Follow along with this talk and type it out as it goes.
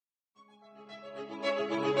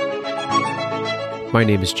My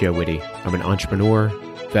name is Joe Whitty. I'm an entrepreneur,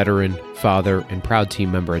 veteran, father, and proud team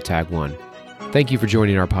member at Tag One. Thank you for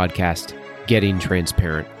joining our podcast, Getting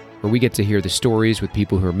Transparent, where we get to hear the stories with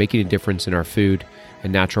people who are making a difference in our food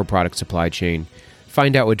and natural product supply chain,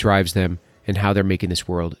 find out what drives them, and how they're making this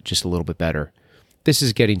world just a little bit better. This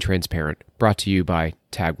is Getting Transparent, brought to you by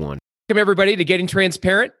Tag One. Welcome, everybody, to Getting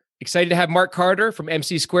Transparent. Excited to have Mark Carter from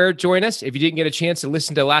MC Squared join us. If you didn't get a chance to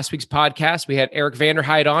listen to last week's podcast, we had Eric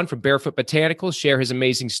Vanderhyde on from Barefoot Botanicals share his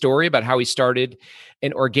amazing story about how he started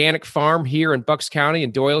an organic farm here in Bucks County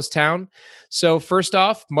in Doylestown. So first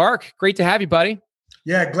off, Mark, great to have you, buddy.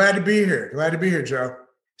 Yeah, glad to be here. Glad to be here, Joe.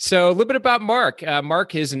 So a little bit about Mark.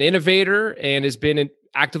 Mark is an innovator and has been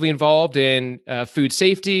actively involved in food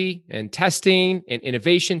safety and testing and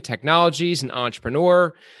innovation technologies, an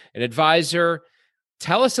entrepreneur, an advisor.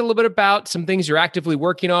 Tell us a little bit about some things you're actively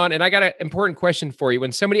working on. And I got an important question for you.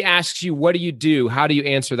 When somebody asks you, what do you do? How do you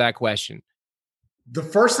answer that question? The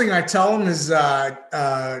first thing I tell them is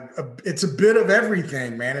it's a bit of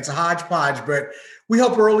everything, man. It's a hodgepodge, but we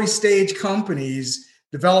help early stage companies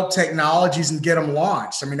develop technologies and get them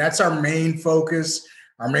launched. I mean, that's our main focus,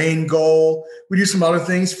 our main goal. We do some other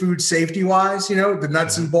things food safety wise, the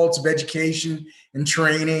nuts and bolts of education and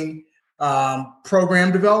training.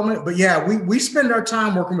 Program development. But yeah, we spend our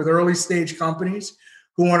time working with early stage companies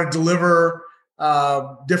who want to deliver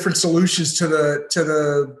different solutions to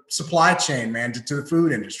the supply chain, man, to the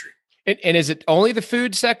food industry. And is it only the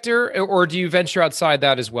food sector, or do you venture outside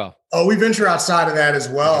that as well? Oh, we venture outside of that as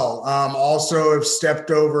well. Also have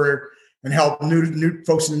stepped over and helped new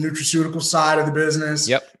folks in the nutraceutical side of the business.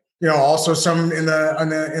 Yep. Also some in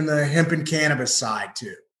the hemp and cannabis side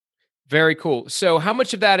too. Very cool. So how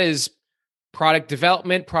much of that is product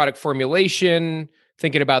development, product formulation,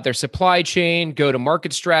 thinking about their supply chain,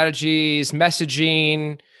 go-to-market strategies,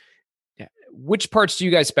 messaging? Which parts do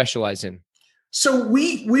you guys specialize in? So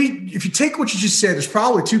we if you take what you just said, there's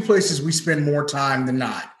probably two places we spend more time than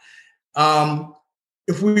not.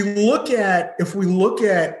 If we look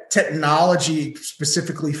at technology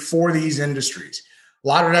specifically for these industries, a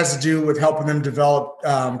lot of it has to do with helping them develop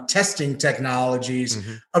testing technologies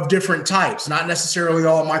of different types, not necessarily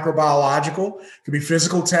all microbiological. It could be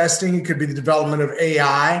physical testing. It could be the development of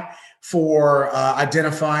AI for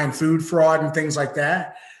identifying food fraud and things like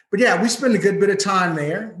that. But yeah, we spend a good bit of time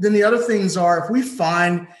there. Then the other things are if we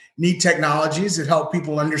find neat technologies that help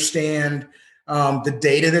people understand the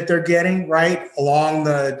data that they're getting, right, along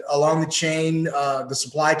the chain, the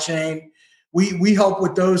supply chain, we help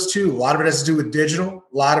with those too. A lot of it has to do with digital.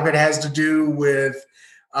 A lot of it has to do with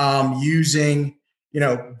using,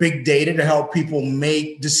 big data to help people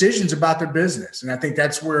make decisions about their business. And I think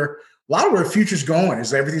that's where a lot of where the future's going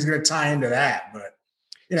is everything's going to tie into that. But,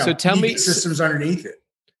 so tell me systems underneath it.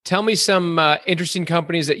 Tell me some interesting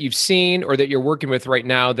companies that you've seen or that you're working with right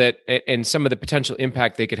now and some of the potential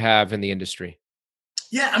impact they could have in the industry.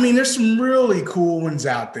 Yeah, I mean, there's some really cool ones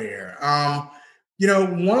out there.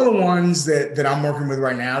 One of the ones that I'm working with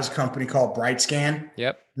right now is a company called BrightScan.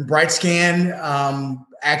 Yep. And BrightScan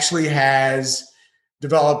actually has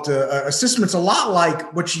developed a system. It's a lot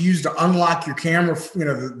like what you use to unlock your camera,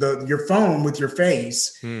 your phone with your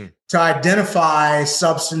face to identify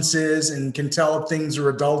substances and can tell if things are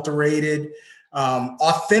adulterated.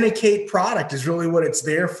 Authenticate product is really what it's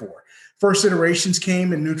there for. First iterations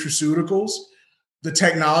came in nutraceuticals. The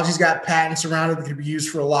technology's got patents around it that can be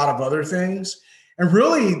used for a lot of other things. And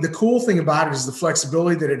really, the cool thing about it is the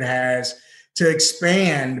flexibility that it has to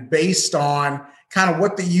expand based on kind of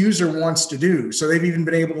what the user wants to do. So they've even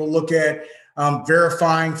been able to look at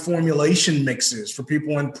verifying formulation mixes for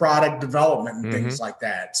people in product development and things like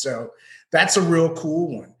that. So that's a real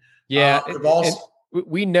cool one. Yeah.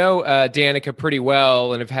 We know Danica pretty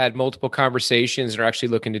well and have had multiple conversations and are actually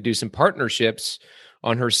looking to do some partnerships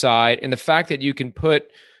on her side. And the fact that you can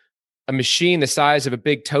put a machine the size of a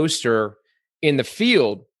big toaster in the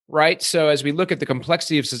field, right? So as we look at the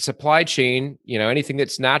complexity of the supply chain, anything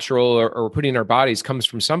that's natural or putting in our bodies comes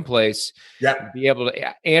from someplace. Yeah. Be able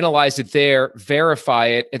to analyze it there, verify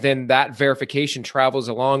it, and then that verification travels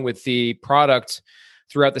along with the product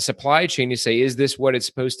throughout the supply chain. You say, is this what it's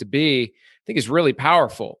supposed to be? I think is really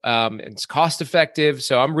powerful. It's cost effective.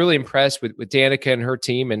 So I'm really impressed with Danica and her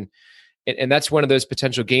team. And that's one of those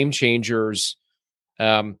potential game changers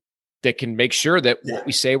that can make sure that what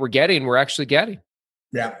we say we're actually getting.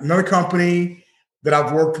 Yeah. Another company that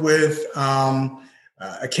I've worked with,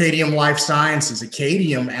 Acadium Life Sciences.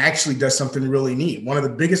 Acadium actually does something really neat. One of the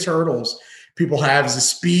biggest hurdles people have is the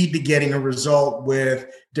speed to getting a result with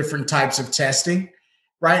different types of testing,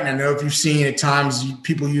 right? And I know if you've seen at times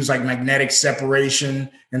people use like magnetic separation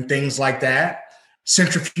and things like that.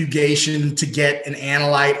 centrifugation to get an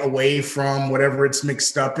analyte away from whatever it's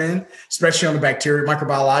mixed up in, especially on the bacteria,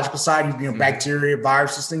 microbiological side, bacteria,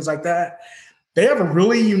 viruses, things like that. They have a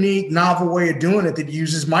really unique, novel way of doing it that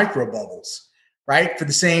uses microbubbles, right? For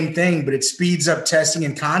the same thing, but it speeds up testing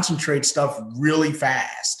and concentrates stuff really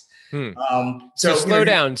fast. So slow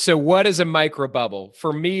down. So what is a microbubble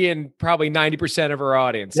for me and probably 90% of our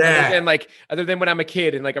audience? Yeah. Other than when I'm a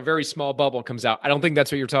kid and like a very small bubble comes out. I don't think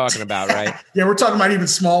that's what you're talking about, right? Yeah, we're talking about even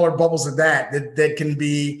smaller bubbles of that can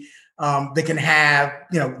be, they can have,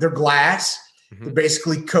 they're glass. Mm-hmm. They're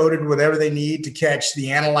basically coated with whatever they need to catch the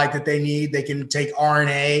analyte that they need. They can take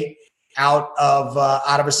RNA out of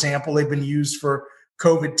a sample. They've been used for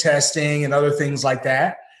COVID testing and other things like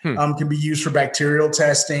that. Can be used for bacterial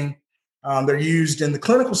testing. They're used in the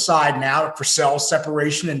clinical side now for cell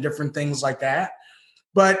separation and different things like that.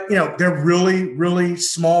 But, they're really, really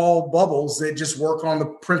small bubbles that just work on the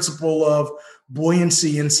principle of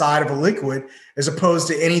buoyancy inside of a liquid, as opposed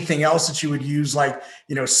to anything else that you would use, like,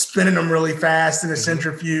 spinning them really fast in a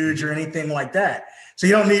centrifuge or anything like that. So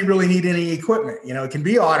you don't really need any equipment. It can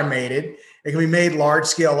be automated. It can be made large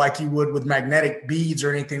scale like you would with magnetic beads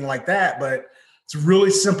or anything like that. But it's a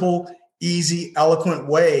really simple, easy, eloquent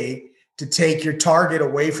way to take your target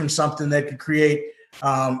away from something that could create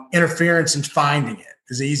interference in finding it,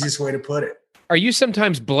 is the easiest way to put it. Are you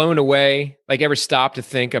sometimes blown away, like ever stop to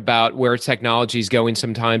think about where technology is going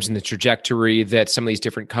sometimes in the trajectory that some of these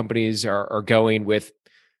different companies are going with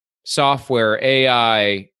software,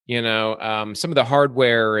 AI, some of the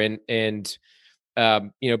hardware and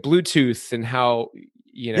Bluetooth and how,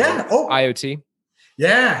 IoT?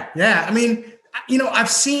 Yeah. I mean, I've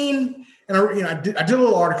seen, and I did a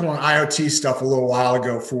little article on IoT stuff a little while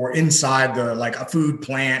ago for inside a food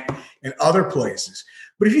plant and other places.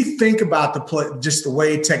 But if you think about just the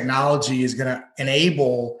way technology is going to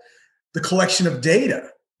enable the collection of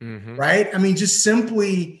data, right? I mean, just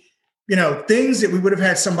simply, things that we would have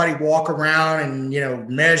had somebody walk around and,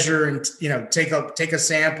 measure and, take a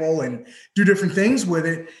sample and do different things with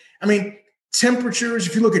it. I mean, temperatures,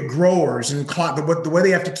 if you look at growers and the way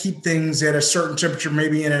they have to keep things at a certain temperature,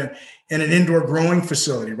 maybe in an indoor growing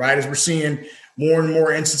facility, right? As we're seeing more and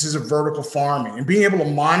more instances of vertical farming, and being able to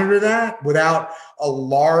monitor that without a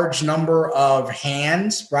large number of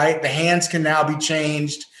hands, right? The hands can now be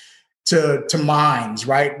changed to minds,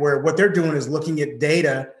 right? Where what they're doing is looking at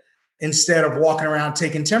data instead of walking around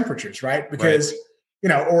taking temperatures, right? Because,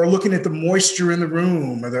 or looking at the moisture in the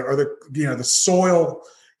room or the soil,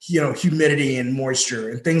 humidity and moisture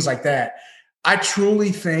and things like that. I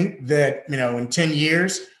truly think that, in 10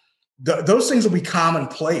 years, those things will be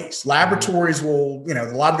commonplace. Laboratories will,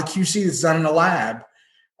 a lot of the QC that's done in the lab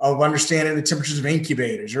of understanding the temperatures of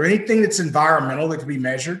incubators or anything that's environmental that can be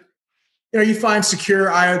measured. You find secure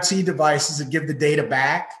IoT devices that give the data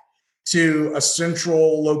back to a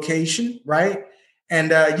central location, right? And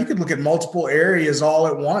you could look at multiple areas all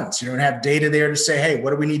at once, and have data there to say, hey, what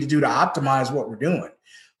do we need to do to optimize what we're doing?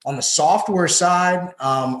 On the software side,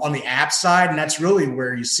 on the app side, and that's really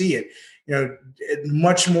where you see it,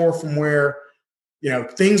 much more from where,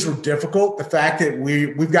 things were difficult. The fact that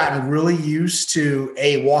we've gotten really used to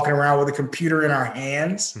walking around with a computer in our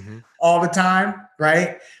hands all the time,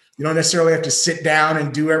 right? You don't necessarily have to sit down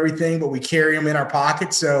and do everything, but we carry them in our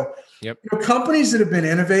pockets. So companies that have been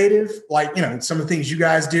innovative, like, some of the things you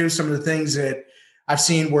guys do, some of the things that I've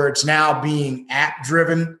seen where it's now being app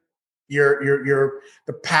driven,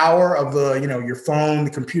 the power of your phone,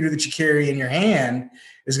 the computer that you carry in your hand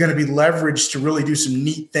is going to be leveraged to really do some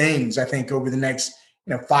neat things, I think, over the next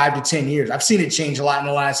 5 to 10 years. I've seen it change a lot in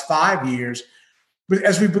the last 5 years, but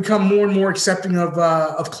as we've become more and more accepting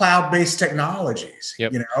of cloud-based technologies,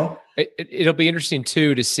 it'll be interesting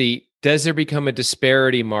too to see, does there become a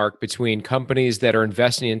disparity, Mark, between companies that are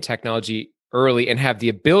investing in technology early and have the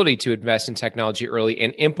ability to invest in technology early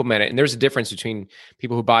and implement it? And there's a difference between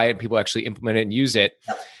people who buy it and people who actually implement it and use it.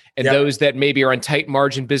 And those that maybe are in tight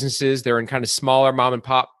margin businesses, they're in kind of smaller mom and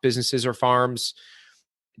pop businesses or farms.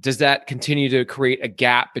 Does that continue to create a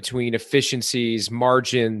gap between efficiencies,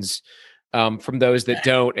 margins from those that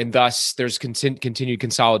don't, and thus there's continued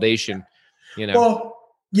consolidation? Well,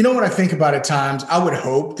 what I think about at times, I would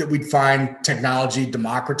hope that we'd find technology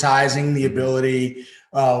democratizing the ability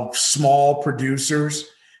of small producers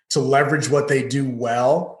to leverage what they do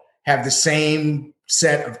well, have the same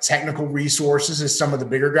set of technical resources as some of the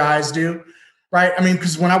bigger guys do, right? I mean,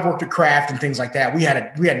 because when I worked at Kraft and things like that, we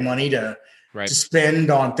had money to spend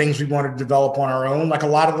on things we wanted to develop on our own, like a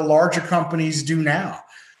lot of the larger companies do now.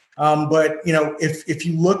 But if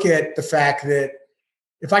you look at the fact that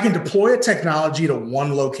if I can deploy a technology to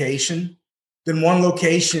one location then one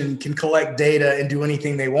location can collect data and do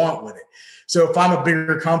anything they want with it. So if I'm a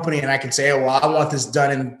bigger company and I can say, oh, well, I want this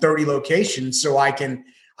done in 30 locations so I can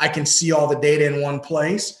see all the data in one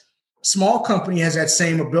place. Small company has that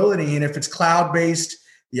same ability. And if it's cloud-based,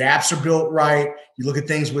 the apps are built right. You look at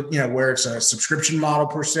things with, where it's a subscription model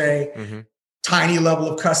per se, tiny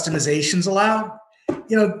level of customizations allowed.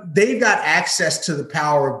 They've got access to the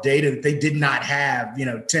power of data that they did not have,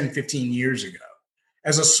 10, 15 years ago.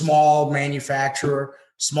 As a small manufacturer,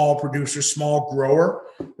 small producer, small grower,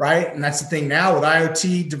 right? And that's the thing now with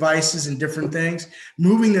IoT devices and different things,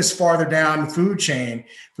 moving this farther down the food chain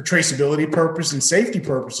for traceability purposes and safety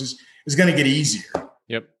purposes is going to get easier.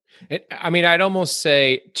 Yep. I'd almost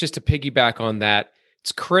say, just to piggyback on that,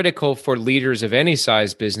 it's critical for leaders of any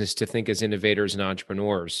size business to think as innovators and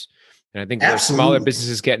entrepreneurs. And I think where smaller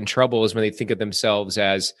businesses get in trouble is when they think of themselves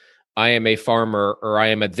as, I am a farmer or I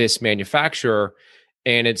am a this manufacturer.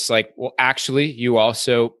 And it's like, well, actually, you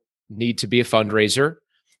also need to be a fundraiser.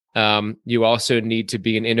 You also need to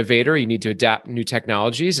be an innovator. You need to adapt new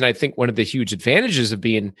technologies. And I think one of the huge advantages of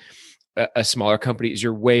being a smaller company is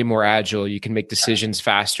you're way more agile. You can make decisions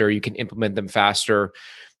faster. You can implement them faster.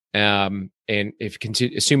 And if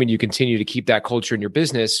assuming you continue to keep that culture in your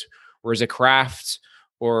business, whereas a Kraft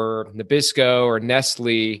or Nabisco or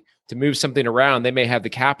Nestle, to move something around, they may have the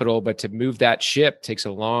capital, but to move that ship takes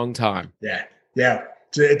a long time. Yeah. Yeah.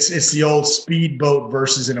 It's the old speedboat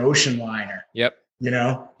versus an ocean liner. Yep.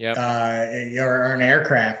 Or an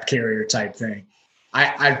aircraft carrier type thing.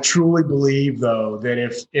 I truly believe, though, that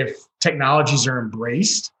if technologies are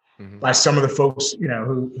embraced by some of the folks,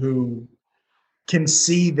 who can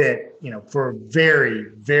see that, for very,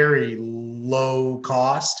 very low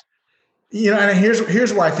cost, and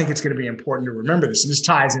here's why I think it's going to be important to remember this. And this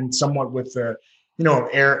ties in somewhat with the, now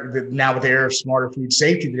with the era of smarter food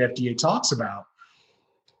safety that FDA talks about.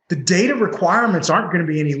 The data requirements aren't going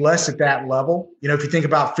to be any less at that level. If you think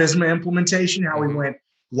about FSMA implementation, how we went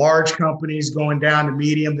large companies going down to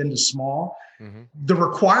medium, then to small, the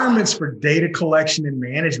requirements for data collection and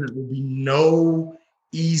management will be no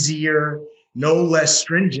easier, no less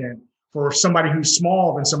stringent for somebody who's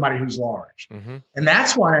small than somebody who's large. And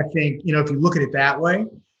that's why I think, if you look at it that way,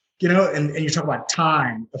 and you talk about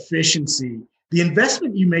time, efficiency, the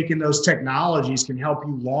investment you make in those technologies can help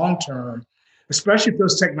you long-term, especially if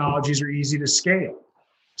those technologies are easy to scale.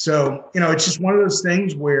 So, it's just one of those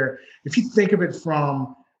things where if you think of it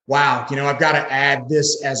from, wow, I've got to add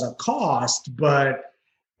this as a cost, but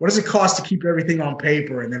what does it cost to keep everything on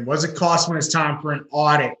paper? And then what does it cost when it's time for an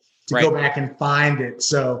audit to go back and find it?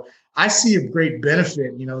 So I see a great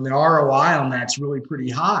benefit, and the ROI on that's really pretty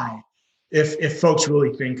high if folks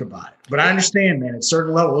really think about it. But I understand, man, at a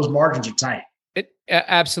certain level, those margins are tight.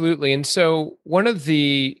 Absolutely. And so one of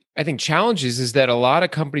the, I think, challenges is that a lot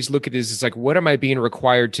of companies look at this as like, what am I being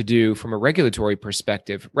required to do from a regulatory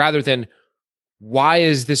perspective, rather than why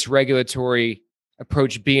is this regulatory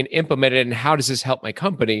approach being implemented and how does this help my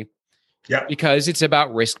company? Yeah. Because it's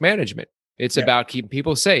about risk management. It's about keeping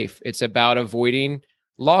people safe. It's about avoiding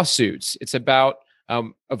lawsuits. It's about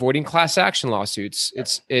avoiding class action lawsuits.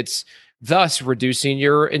 It's thus reducing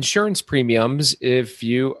your insurance premiums if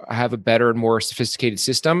you have a better and more sophisticated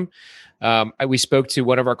system. We spoke to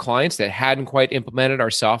one of our clients that hadn't quite implemented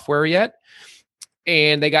our software yet,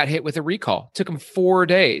 and they got hit with a recall. It took them 4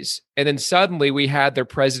 days. And then suddenly we had their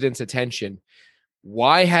president's attention.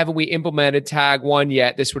 Why haven't we implemented Tag 1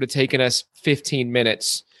 yet? This would have taken us 15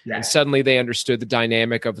 minutes. Yeah. And suddenly they understood the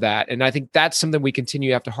dynamic of that. And I think that's something we continue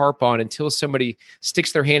to have to harp on until somebody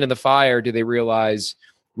sticks their hand in the fire. Do they realize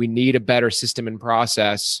we need a better system and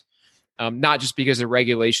process, not just because the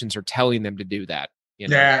regulations are telling them to do that?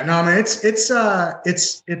 Yeah, no, I mean,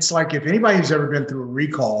 it's like if anybody who's ever been through a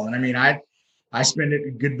recall, and I mean, I spent a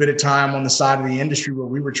good bit of time on the side of the industry where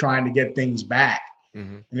we were trying to get things back.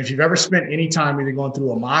 And if you've ever spent any time either going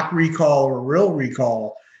through a mock recall or a real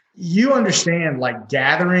recall, you understand, like,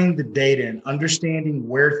 gathering the data and understanding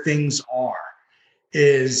where things are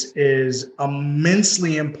is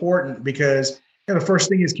immensely important, because the first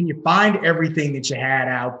thing is, can you find everything that you had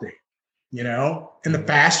out there? And the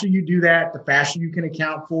faster you do that, the faster you can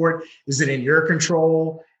account for it. Is it in your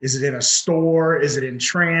control? Is it in a store? Is it in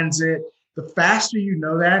transit? The faster you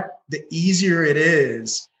know that, the easier it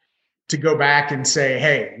is to go back and say,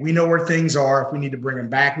 hey, we know where things are. If we need to bring them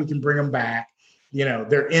back, we can bring them back.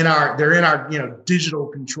 They're in our digital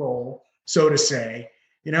control, so to say.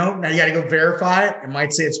 Now you got to go verify it. It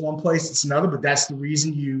might say it's one place, it's another, but that's the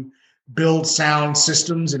reason you build sound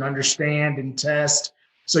systems and understand and test,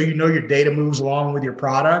 so your data moves along with your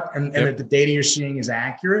product and that the data you're seeing is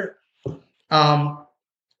accurate.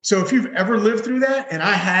 So if you've ever lived through that, and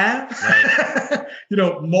I have, right.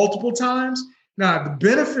 Multiple times, now the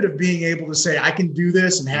benefit of being able to say, I can do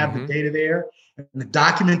this and have the data there and the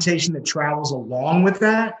documentation that travels along with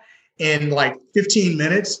that in like 15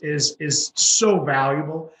 minutes is so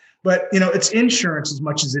valuable. But, it's insurance as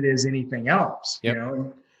much as it is anything else,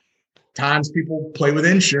 times people play with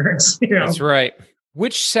insurance, That's right.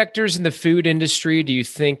 Which sectors in the food industry do you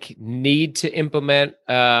think need to implement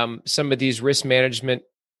some of these risk management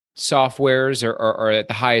softwares or are at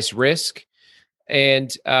the highest risk?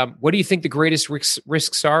 And what do you think the greatest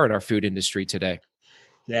risks are in our food industry today?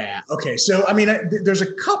 Yeah. Okay. So, there's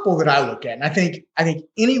a couple that I look at, and I think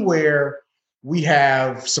anywhere we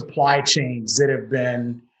have supply chains that have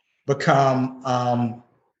become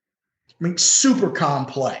super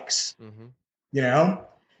complex.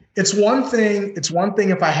 It's one thing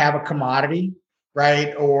if I have a commodity,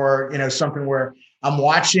 right? Or, something where I'm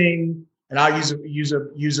watching, and I'll use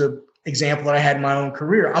a example that I had in my own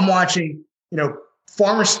career. I'm watching,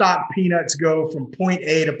 farmer stock peanuts go from point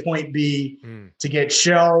A to point B to get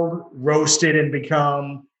shelled, roasted, and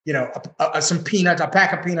become, some peanuts, a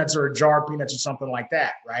pack of peanuts or a jar of peanuts or something like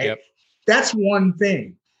that, right? Yep. That's one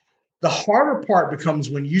thing. The harder part becomes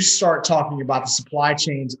when you start talking about the supply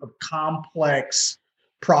chains of complex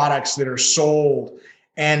products that are sold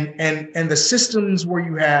and the systems where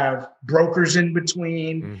you have brokers in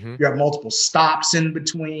between, you have multiple stops in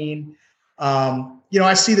between.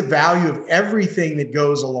 I see the value of everything that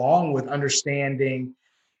goes along with understanding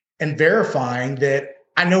and verifying that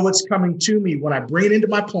I know what's coming to me when I bring it into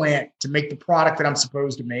my plant to make the product that I'm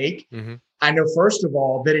supposed to make. I know, first of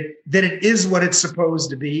all, that it is what it's supposed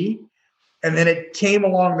to be. And then it came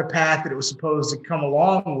along the path that it was supposed to come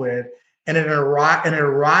along with, and it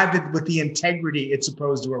arrived with the integrity it's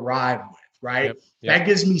supposed to arrive with, right? Yep. That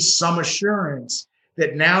gives me some assurance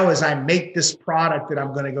that now as I make this product that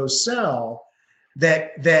I'm going to go sell,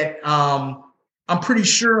 that I'm pretty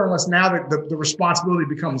sure, unless now that the responsibility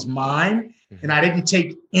becomes mine and I didn't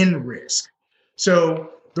take in risk. So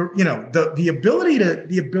the ability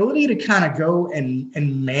to kind of go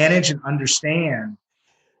and manage and understand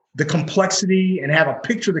the complexity and have a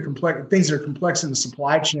picture of the complex things that are complex in the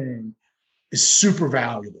supply chain is super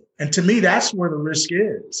valuable. And to me, that's where the risk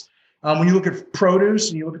is. When you look at produce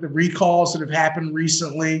and you look at the recalls that have happened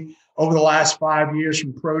recently over the last 5 years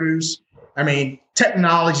from produce,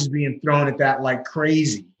 technology is being thrown at that like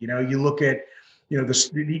crazy. You look at,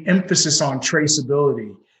 the emphasis on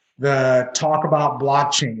traceability, the talk about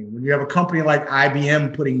blockchain. When you have a company like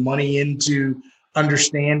IBM putting money into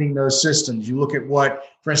understanding those systems, you look at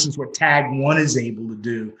for instance, what Tag One is able to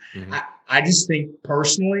do. I just think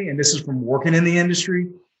personally, and this is from working in the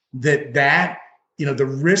industry, that the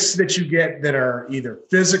risks that you get that are either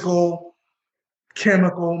physical,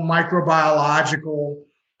 chemical, microbiological,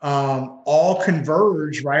 all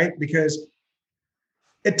converge, right? Because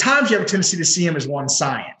at times you have a tendency to see them as one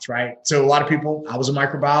science, right? So a lot of people, I was a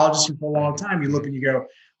microbiologist for a long time. You look and you go,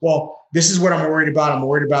 well, this is what I'm worried about. I'm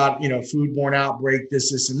worried about, foodborne outbreak,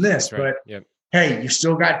 this, and this. Right. But hey, you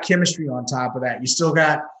still got chemistry on top of that. You still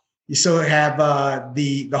have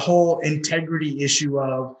the whole integrity issue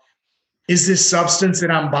of, is this substance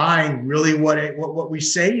that I'm buying really what we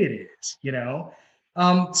say it is?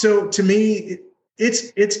 So to me,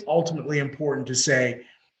 it's ultimately important to say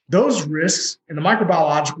those risks, and the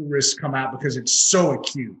microbiological risks come out because it's so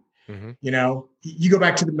acute. You go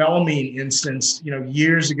back to the melamine instance,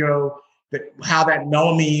 years ago, how that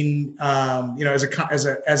melamine,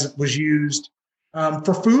 as it was used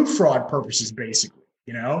for food fraud purposes, basically,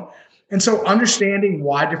 And so understanding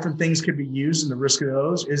why different things could be used and the risk of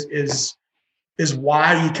those is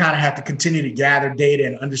why you kind of have to continue to gather data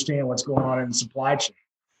and understand what's going on in the supply chain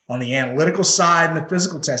on the analytical side and the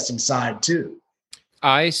physical testing side too.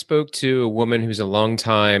 I spoke to a woman who's a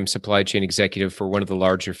longtime supply chain executive for one of the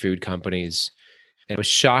larger food companies, and was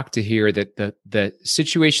shocked to hear that the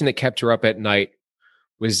situation that kept her up at night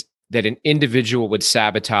was that an individual would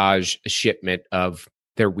sabotage a shipment of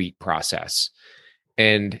their wheat process.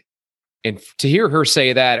 And to hear her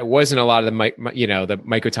say that, it wasn't a lot of the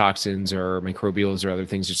mycotoxins or microbials or other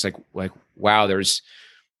things. Just like wow,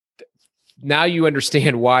 now you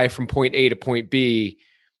understand why from point A to point B,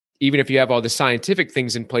 even if you have all the scientific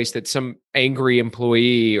things in place, that some angry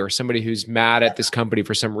employee or somebody who's mad at this company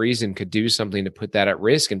for some reason could do something to put that at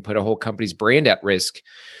risk and put a whole company's brand at risk.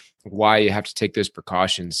 Why you have to take those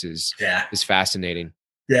precautions is fascinating.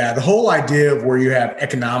 Yeah, the whole idea of where you have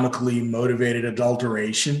economically motivated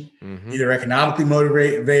adulteration, either economically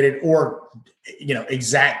motivated or,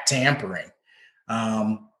 exact tampering.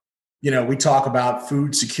 We talk about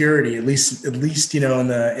food security, at least, in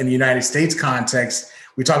the United States context,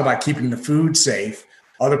 we talk about keeping the food safe.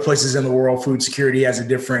 Other places in the world, food security has a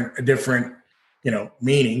different,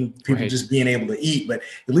 meaning, people just being able to eat. But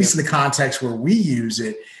at least in the context where we use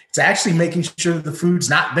it, it's actually making sure that the food's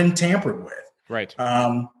not been tampered with. Right.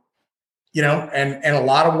 And a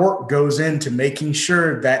lot of work goes into making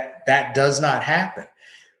sure that that does not happen.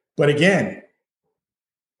 But again,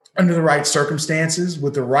 under the right circumstances,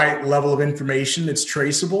 with the right level of information that's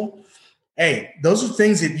traceable, hey, those are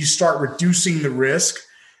things that you start reducing the risk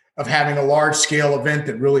of having a large scale event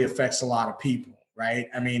that really affects a lot of people, right?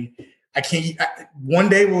 I mean, one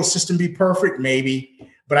day will a system be perfect?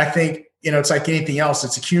 Maybe. But I think, it's like anything else.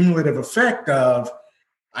 It's a cumulative effect of,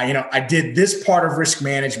 I did this part of risk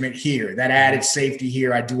management here that added safety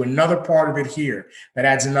here. I do another part of it here that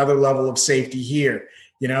adds another level of safety here,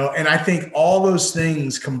 and I think all those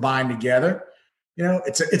things combined together,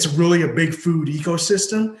 it's really a big food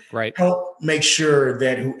ecosystem. Right. Help make sure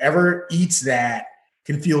that whoever eats that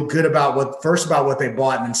can feel good about what they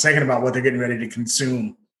bought, and then second about what they're getting ready to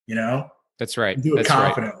consume, That's right. And do it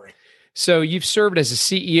confidently. Right. So you've served as a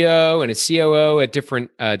CEO and a COO at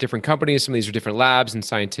different companies. Some of these are different labs and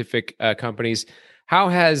scientific companies. How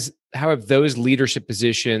have those leadership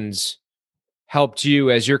positions helped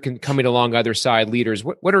you as you're coming along other side leaders?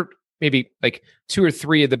 What are maybe like 2 or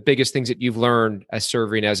 3 of the biggest things that you've learned as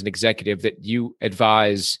serving as an executive that you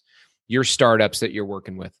advise your startups that you're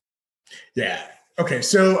working with? Yeah. Okay.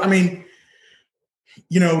 So, I mean,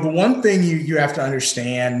 the one thing you have to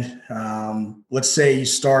understand, let's say you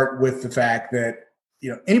start with the fact that,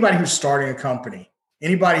 anybody who's starting a company,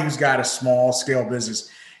 anybody who's got a small scale business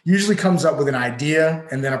usually comes up with an idea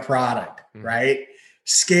and then a product, right?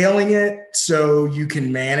 Scaling it so you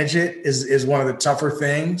can manage it is one of the tougher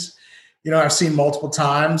things. I've seen multiple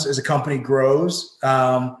times as a company grows,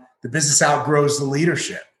 the business outgrows the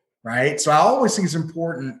leadership, right? So I always think it's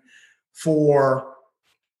important for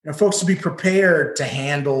folks to be prepared to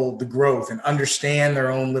handle the growth and understand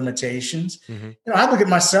their own limitations. I look at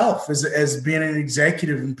myself as being an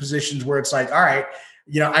executive in positions where it's like, all right,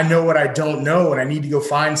 I know what I don't know, and I need to go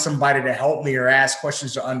find somebody to help me or ask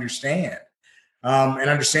questions to understand. And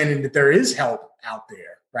understanding that there is help out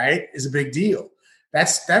there, right, is a big deal.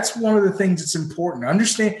 That's one of the things that's important.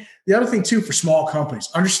 Understand the other thing too for small companies,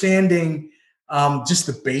 understanding just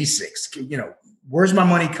the basics. Where's my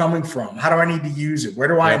money coming from? How do I need to use it? Where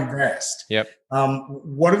do I invest?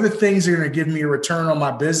 What are the things that are going to give me a return on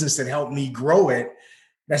my business that help me grow it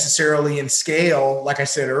necessarily and scale, like I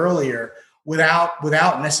said earlier, without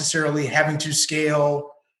necessarily having to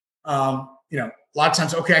scale, a lot of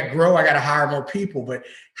times, okay, I grow, I got to hire more people, but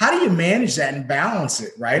how do you manage that and balance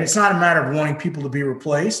it, right? It's not a matter of wanting people to be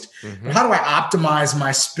replaced, but how do I optimize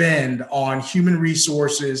my spend on human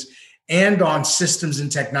resources and on systems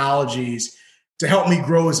and technologies to help me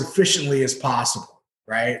grow as efficiently as possible,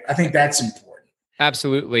 right? I think that's important.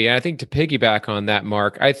 Absolutely. And I think to piggyback on that,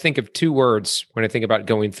 Mark, I think of 2 words when I think about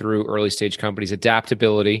going through early stage companies.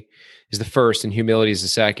 Adaptability is the first and humility is the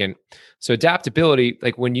second. So adaptability,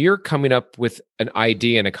 like when you're coming up with an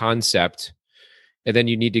idea and a concept, and then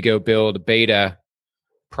you need to go build a beta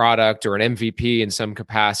product or an MVP in some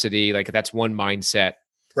capacity, like that's one mindset.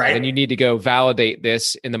 Right. And then you need to go validate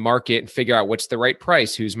this in the market and figure out what's the right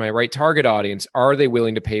price, who's my right target audience, are they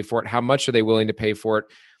willing to pay for it, how much are they willing to pay for it?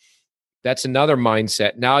 That's another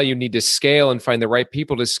mindset. Now you need to scale and find the right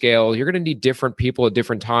people to scale. You're going to need different people at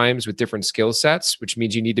different times with different skill sets, which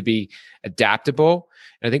means you need to be adaptable.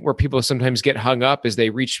 And I think where people sometimes get hung up is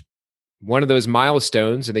they reach one of those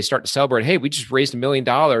milestones and they start to celebrate, hey, we just raised $1 million,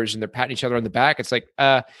 and they're patting each other on the back. It's like,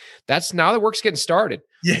 that's now the work's getting started.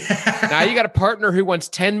 Yeah. Now you got a partner who wants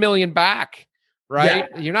 10 million back, right?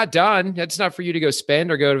 Yeah. You're not done. That's not for you to go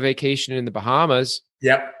spend or go to vacation in the Bahamas.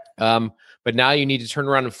 Yep. But now you need to turn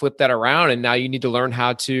around and flip that around. And now you need to learn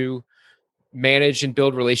how to manage and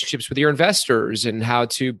build relationships with your investors and how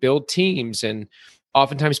to build teams. And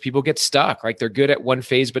oftentimes people get stuck, like they're good at one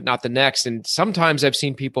phase, but not the next. And sometimes I've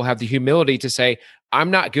seen people have the humility to say, I'm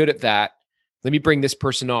not good at that. Let me bring this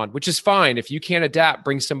person on, which is fine. If you can't adapt,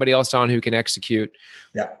 bring somebody else on who can execute.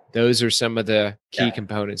 Yeah. Those are some of the key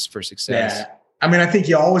components for success. Yeah. I mean, I think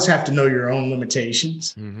you always have to know your own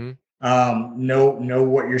limitations. Know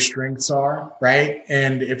what your strengths are, right?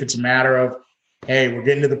 And if it's a matter of, hey, we're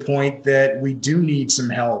getting to the point that we do need some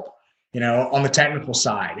help, on the technical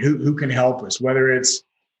side, who can help us? Whether it's,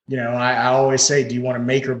 I always say, do you want to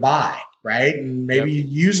make or buy, right? And maybe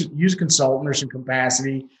you use a consultant or some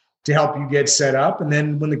capacity to help you get set up. And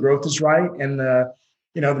then when the growth is right and the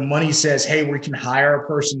money says, hey, we can hire a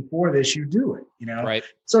person for this, you do it, Right.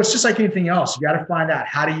 So it's just like anything else. You got to find out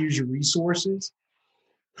how to use your resources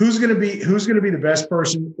who's going to be the best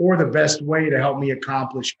person or the best way to help me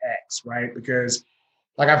accomplish X, right? Because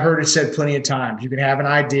like I've heard it said plenty of times, you can have an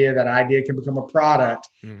idea, that idea can become a product,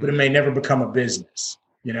 but it may never become a business,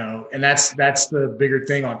 and that's the bigger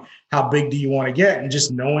thing on how big do you want to get, and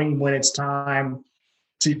just knowing when it's time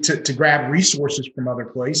to grab resources from other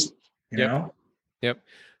places, Yep.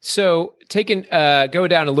 So go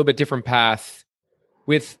down a little bit different path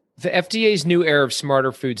with the FDA's new era of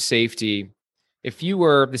smarter food safety. If you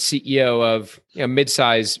were the CEO of a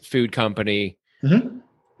mid-size food company,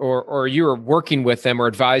 or you were working with them or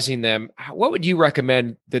advising them, what would you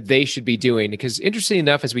recommend that they should be doing? Because interesting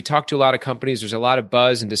enough, as we talk to a lot of companies, there's a lot of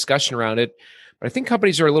buzz and discussion around it. But I think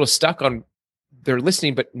companies are a little stuck on, they're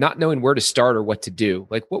listening, but not knowing where to start or what to do.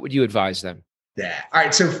 Like, what would you advise them? Yeah. All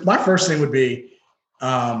right. So my first thing would be,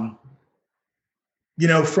 and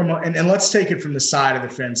let's take it from the side of the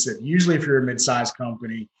fence that usually if you're a mid-sized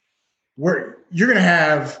company, where you're going to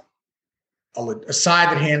have a side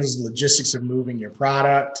that handles the logistics of moving your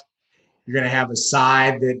product. You're going to have a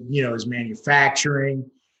side that, is manufacturing.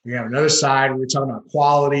 You have another side where we're talking about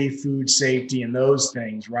quality, food safety, and those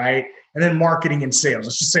things, right? And then marketing and sales.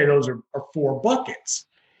 Let's just say those are four buckets.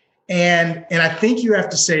 And I think you have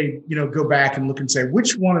to say, go back and look and say,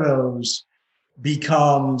 which one of those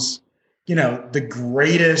becomes, the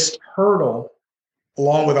greatest hurdle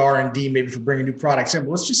along with R&D, maybe for bringing new products in.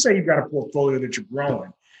 But let's just say you've got a portfolio that you're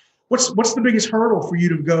growing. What's the biggest hurdle for you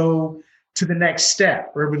to go to the next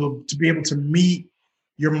step, or to be able to meet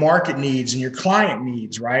your market needs and your client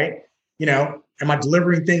needs, right? Am I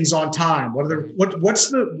delivering things on time? What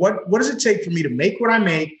does it take for me to make what I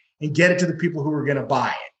make and get it to the people who are going to buy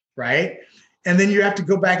it, right? And then you have to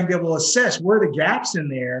go back and be able to assess where are the gaps in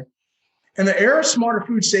there. And the era of smarter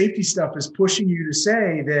food safety stuff is pushing you to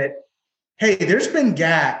say that, hey, there's been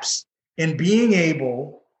gaps in being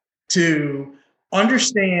able to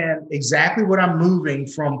understand exactly what I'm moving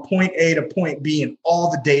from point A to point B and all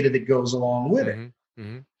the data that goes along with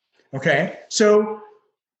it. Okay. So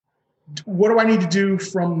what do I need to do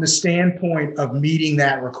from the standpoint of meeting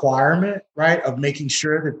that requirement, right? Of making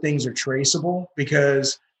sure that things are traceable?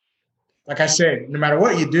 Because like I said, no matter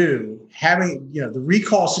what you do, having, the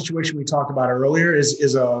recall situation we talked about earlier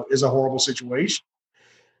is a horrible situation.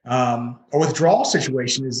 A withdrawal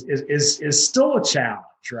situation is still a challenge,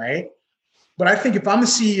 right? But I think if I'm the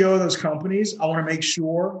CEO of those companies, I want to make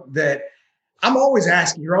sure that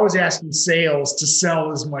you're always asking sales to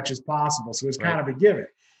sell as much as possible. So it's kind of a given.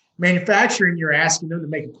 Manufacturing, you're asking them to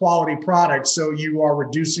make a quality product. So you are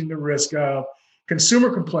reducing the risk of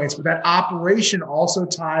consumer complaints. But that operation also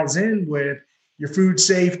ties in with your food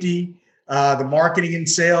safety, the marketing and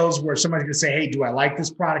sales, where somebody's going to say, hey, do I like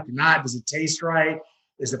this product or not? Does it taste right?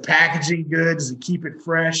 Is the packaging good? Does it keep it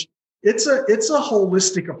fresh? It's a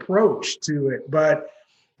holistic approach to it. But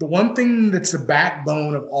the one thing that's the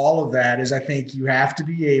backbone of all of that is I think you have to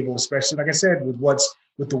be able, especially like I said,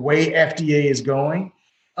 with the way FDA is going,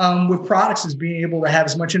 with products, is being able to have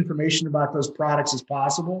as much information about those products as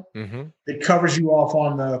possible. That covers you off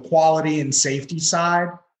on the quality and safety side.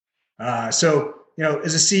 So,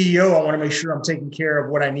 as a CEO, I want to make sure I'm taking care of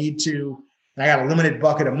what I need to. I got a limited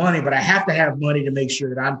bucket of money, but I have to have money to make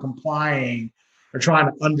sure that I'm complying or trying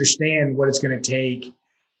to understand what it's going to take.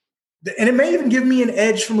 And it may even give me an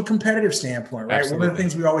edge from a competitive standpoint, right? Absolutely. One of the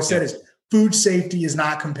things we always said is food safety is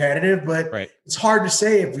not competitive, but it's hard to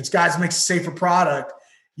say if it's guys makes a safer product,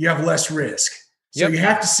 you have less risk. So you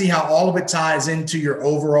have to see how all of it ties into your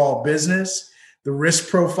overall business, the risk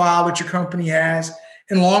profile that your company has,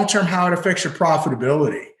 and long-term how it affects your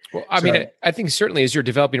profitability. Well, I mean, I think certainly as you're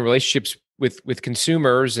developing relationships with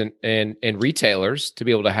consumers and retailers, to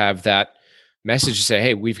be able to have that message to say,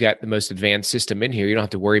 hey, we've got the most advanced system in here. You don't have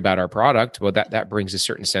to worry about our product. Well, that brings a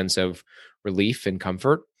certain sense of relief and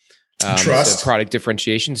comfort. Trust. So product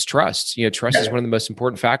differentiation is trust. Trust is one of the most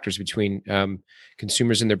important factors between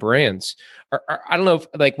consumers and their brands. I don't know if,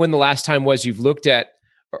 like, when the last time was you've looked at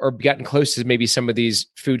or gotten close to maybe some of these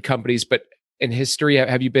food companies, but in history,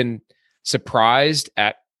 have you been surprised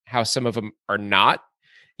at how some of them are not?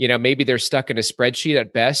 Maybe they're stuck in a spreadsheet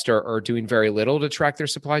at best, or doing very little to track their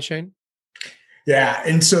supply chain. Yeah.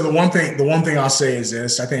 And so the one thing I'll say is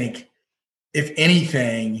this: I think, if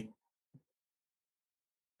anything,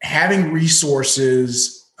 having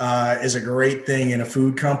resources is a great thing in a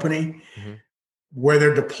food company where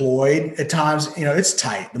they're deployed. At times, it's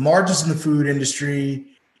tight. The margins in the food industry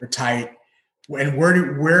are tight. And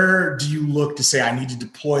where do you look to say, I need to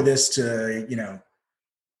deploy this to,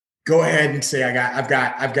 go ahead and say,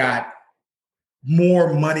 I've got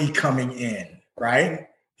more money coming in, right?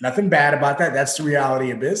 Nothing bad about that. That's the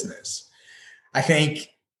reality of business. I think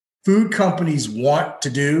food companies want to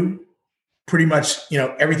do pretty much,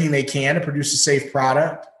 everything they can to produce a safe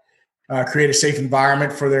product, create a safe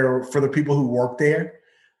environment for the people who work there.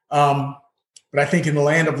 But I think in the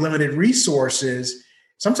land of limited resources,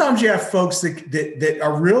 sometimes you have folks that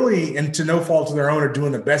are really, and to no fault of their own, are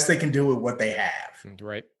doing the best they can do with what they have.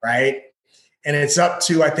 Right. Right. And it's up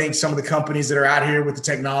to, I think, some of the companies that are out here with the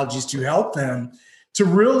technologies to help them, to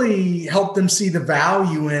really help them see the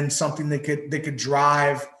value in something that could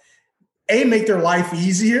drive, make their life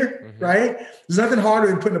easier, right? There's nothing harder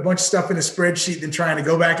than putting a bunch of stuff in a spreadsheet than trying to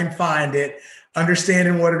go back and find it,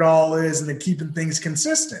 understanding what it all is, and then keeping things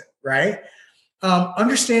consistent, right?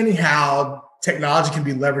 Understanding how technology can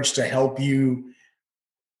be leveraged to help you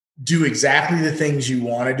do exactly the things you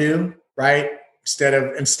want to do, right?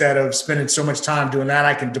 Instead of spending so much time doing that,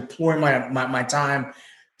 I can deploy my time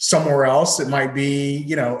somewhere else that might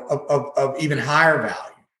be, of even higher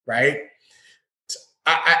value, right?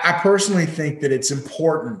 I personally think that it's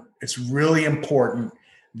important. It's really important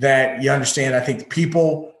that you understand. I think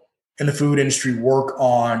people in the food industry work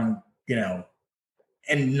on, and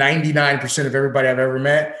 99% of everybody I've ever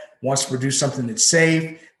met wants to produce something that's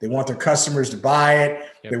safe. They want their customers to buy it.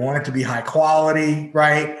 Yep. They want it to be high quality,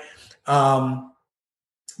 right?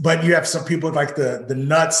 But you have some people like the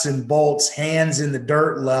nuts and bolts, hands in the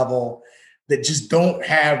dirt level that just don't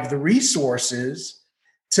have the resources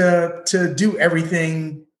to do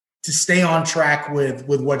everything to stay on track with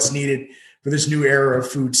what's needed for this new era of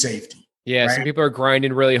food safety. Yeah, right? Some people are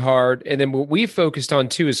grinding really hard. And then what we focused on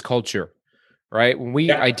too is culture, right? When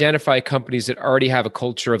we identify companies that already have a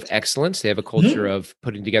culture of excellence, they have a culture of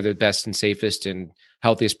putting together the best and safest and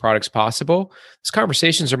healthiest products possible. These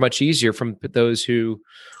conversations are much easier from those who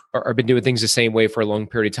are been doing things the same way for a long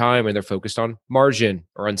period of time and they're focused on margin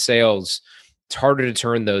or on sales. It's harder to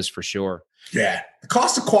turn those for sure. Yeah. The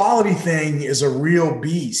cost of quality thing is a real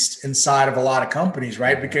beast inside of a lot of companies,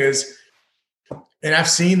 right? Because, and I've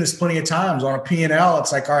seen this plenty of times on a P&L,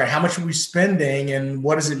 it's like, all right, how much are we spending and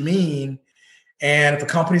what does it mean? And if a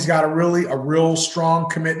company's got a real strong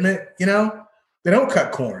commitment, they don't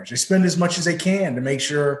cut corners. They spend as much as they can to make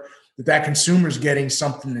sure that consumer's getting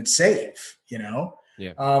something that's safe,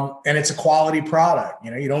 Yeah. And it's a quality product.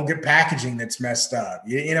 You don't get packaging that's messed up.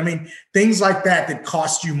 Things like that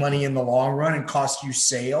cost you money in the long run and cost you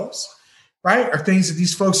sales, right? Are things that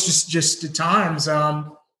these folks just at times,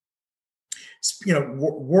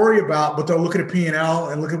 worry about, but they'll look at a P&L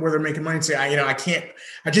and look at where they're making money and say,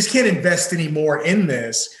 I just can't invest any more in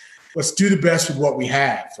this. Let's do the best with what we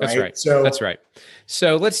have. Right? That's right. That's right.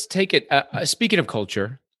 So let's take it. Speaking of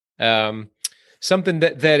culture, something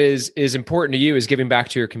that is important to you is giving back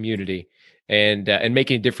to your community and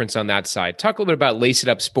making a difference on that side. Talk a little bit about Lace It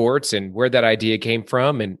Up Sports and where that idea came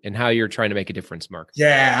from and how you're trying to make a difference, Mark.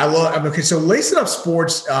 Yeah, okay. So Lace It Up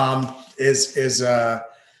Sports is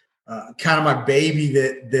kind of my baby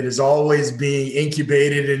that is always being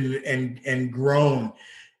incubated and grown.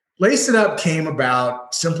 Lace It Up came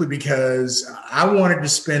about simply because I wanted to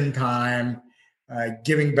spend time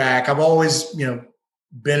giving back. I've always,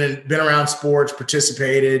 been around sports,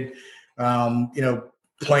 participated,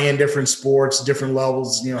 playing different sports, different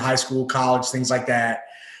levels, high school, college, things like that.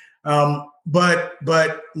 But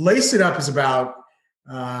Lace It Up is about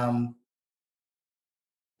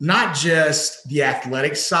not just the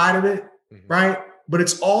athletic side of it, right? But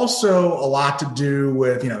it's also a lot to do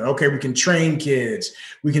with, okay, we can train kids,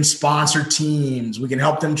 we can sponsor teams, we can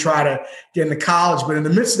help them try to get into college. But in the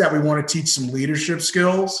midst of that, we want to teach some leadership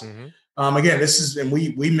skills. Again,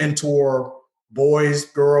 we mentor boys,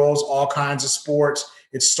 girls, all kinds of sports.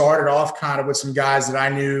 It started off kind of with some guys that I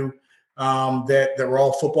knew that were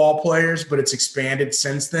all football players, but it's expanded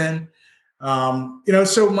since then.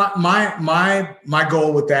 So my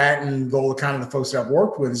goal with that and goal of kind of the folks that I've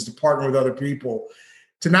worked with is to partner with other people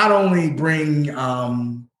to not only bring,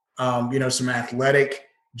 some athletic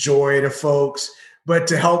joy to folks, but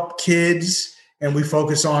to help kids. And we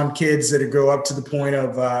focus on kids that grow up to the point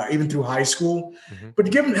of even through high school,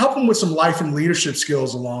 but to help them with some life and leadership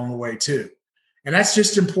skills along the way too. And that's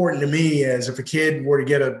just important to me as if a kid were to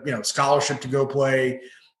get a scholarship to go play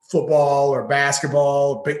football or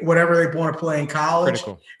basketball, whatever they want to play in college.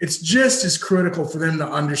 Critical. It's just as critical for them to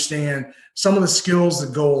understand some of the skills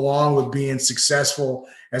that go along with being successful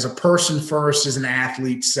as a person first, as an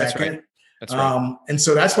athlete second. That's right. And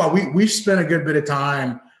so that's why we've spent a good bit of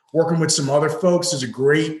time working with some other folks. There's a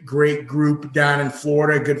great group down in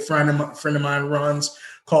Florida, a good friend of mine runs,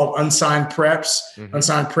 called Unsigned Preps.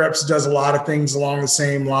 Unsigned Preps does a lot of things along the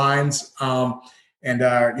same lines.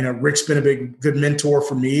 Rick's been a good mentor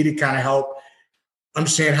for me to kind of help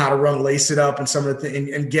understand how to run Lace It Up and some of the things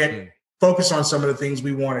and get focus on some of the things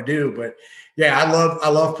we want to do. But yeah, I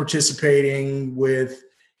love participating with,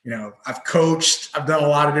 I've coached, I've done a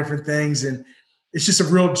lot of different things, and it's just a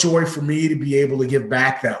real joy for me to be able to give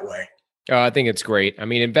back that way. Oh, I think it's great. I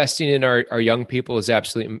mean, investing in our young people is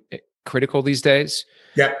absolutely critical these days.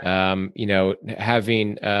 Yep.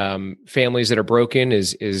 Having families that are broken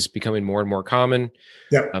is becoming more and more common.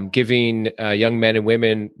 Yep. Giving young men and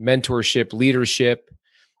women mentorship, leadership,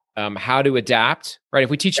 how to adapt, right? If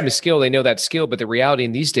we teach them a skill, they know that skill. But the reality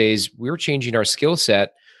in these days, we're changing our skill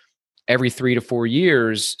set every 3 to 4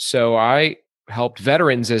 years. So I helped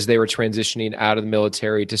veterans as they were transitioning out of the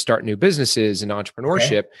military to start new businesses and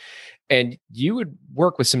entrepreneurship. Okay. And I'd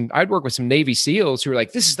work with some Navy SEALs who were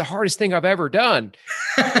like, this is the hardest thing I've ever done.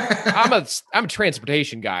 I'm a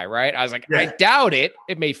transportation guy, right? I was like, I doubt it.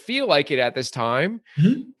 It may feel like it at this time,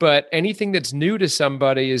 but anything that's new to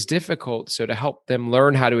somebody is difficult. So to help them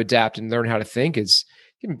learn how to adapt and learn how to think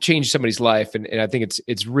can change somebody's life. And I think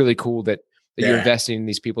it's really cool that you're investing in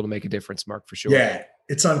these people to make a difference, Mark, for sure. Yeah,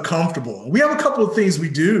 it's uncomfortable. We have a couple of things we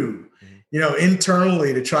do,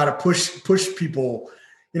 internally to try to push people.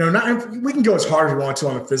 We can go as hard as we want to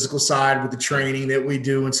on the physical side with the training that we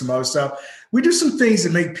do and some other stuff. We do some things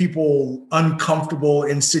that make people uncomfortable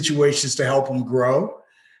in situations to help them grow.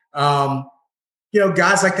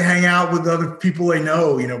 Guys like to hang out with other people they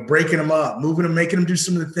know, breaking them up, moving them, making them do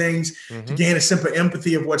some of the things to gain a simple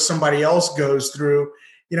empathy of what somebody else goes through.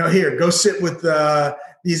 Here, go sit with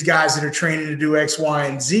these guys that are training to do X, Y,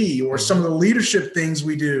 and Z, or some of the leadership things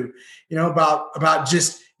we do, about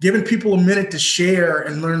just giving people a minute to share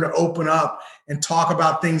and learn to open up and talk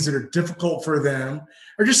about things that are difficult for them,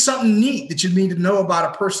 or just something neat that you need to know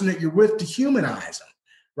about a person that you're with to humanize them,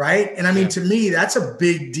 right? And I mean, to me, that's a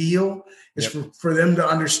big deal, is for them to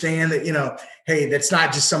understand that, hey, that's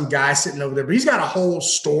not just some guy sitting over there, but he's got a whole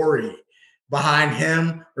story behind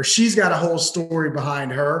him, or she's got a whole story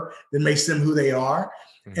behind her that makes them who they are.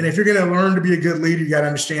 And if you're going to learn to be a good leader, you got to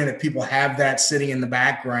understand that people have that sitting in the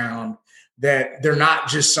background, that they're not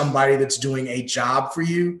just somebody that's doing a job for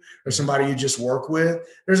you or somebody you just work with.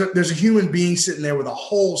 There's a human being sitting there with a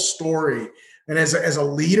whole story. And as a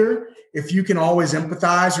leader, if you can always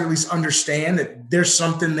empathize or at least understand that there's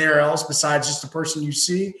something there else besides just the person you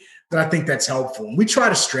see, then I think that's helpful. And we try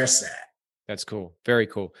to stress that. That's cool. Very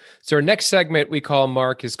cool. So our next segment we call,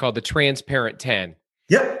 Mark, is called the Transparent 10.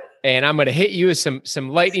 Yep. And I'm going to hit you with some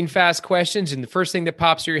lightning fast questions. And the first thing that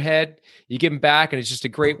pops to your head, you give them back. And it's just a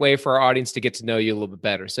great way for our audience to get to know you a little bit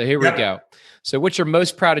better. So here we go. So what's your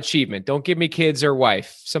most proud achievement? Don't give me kids or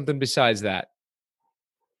wife, something besides that.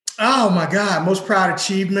 Oh my God. Most proud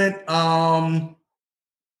achievement.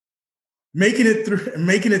 Making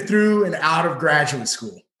it through and out of graduate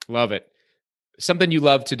school. Love it. Something you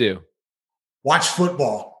love to do. Watch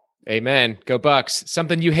football. Amen. Go Bucks.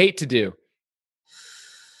 Something you hate to do.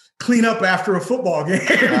 Clean up after a football game.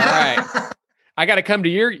 All right. I got to come to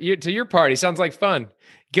your party. Sounds like fun.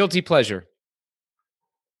 Guilty pleasure.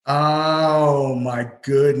 Oh my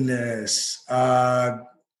goodness.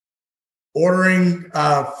 Ordering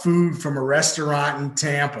food from a restaurant in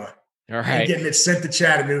Tampa. All right. And getting it sent to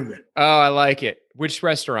Chattanooga. Oh, I like it. Which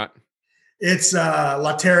restaurant? It's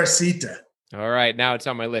La Teresita. All right. Now it's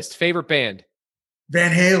on my list. Favorite band?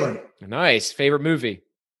 Van Halen. Nice. Favorite movie?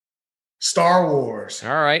 Star Wars.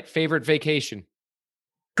 All right. Favorite vacation?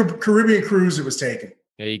 Caribbean cruise it was taken.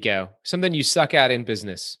 There you go. Something you suck at in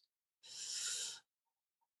business?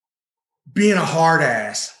 Being a hard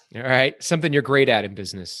ass. All right. Something you're great at in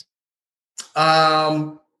business?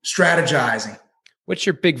 Strategizing. What's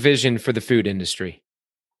your big vision for the food industry?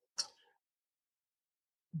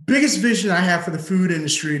 Biggest vision I have for the food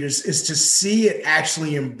industry is to see it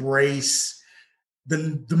actually embrace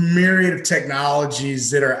the myriad of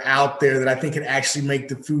technologies that are out there that I think can actually make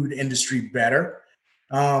the food industry better,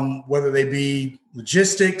 whether they be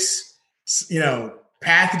logistics,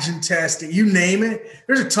 pathogen testing, you name it.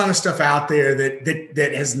 There's a ton of stuff out there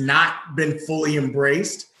that has not been fully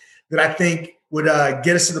embraced that I think would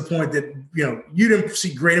get us to the point that, you'd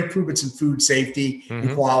see great improvements in food safety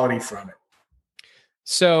and quality from it.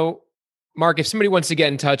 So, Mark, if somebody wants to get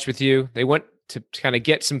in touch with you, they want to kind of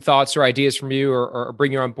get some thoughts or ideas from you or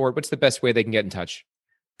bring you on board, what's the best way they can get in touch?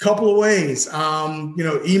 Couple of ways.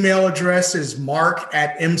 Email address is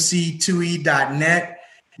mark@mc2e.net.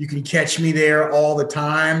 You can catch me there all the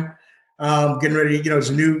time. Getting ready, it's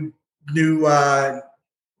a new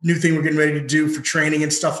thing we're getting ready to do for training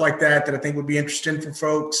and stuff like that I think would be interesting for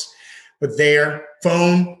folks. But there,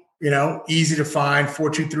 phone, easy to find,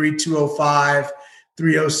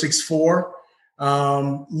 423-205-3064.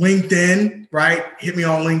 LinkedIn, right? Hit me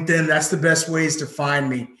on LinkedIn. That's the best ways to find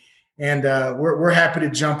me. And we're happy to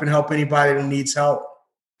jump and help anybody that needs help.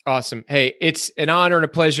 Awesome. Hey, it's an honor and a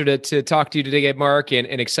pleasure to talk to you today, Mark, and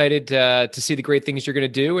excited to see the great things you're going to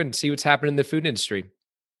do and see what's happening in the food industry.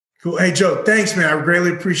 Cool. Hey, Joe, thanks, man. I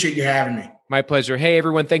greatly appreciate you having me. My pleasure. Hey,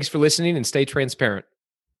 everyone, thanks for listening and stay transparent.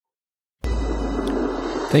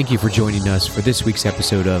 Thank you for joining us for this week's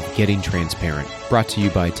episode of Getting Transparent, brought to you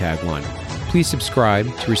by Tag One. Please subscribe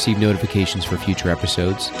to receive notifications for future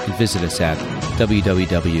episodes and visit us at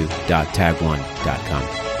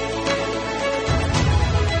www.tagone.com.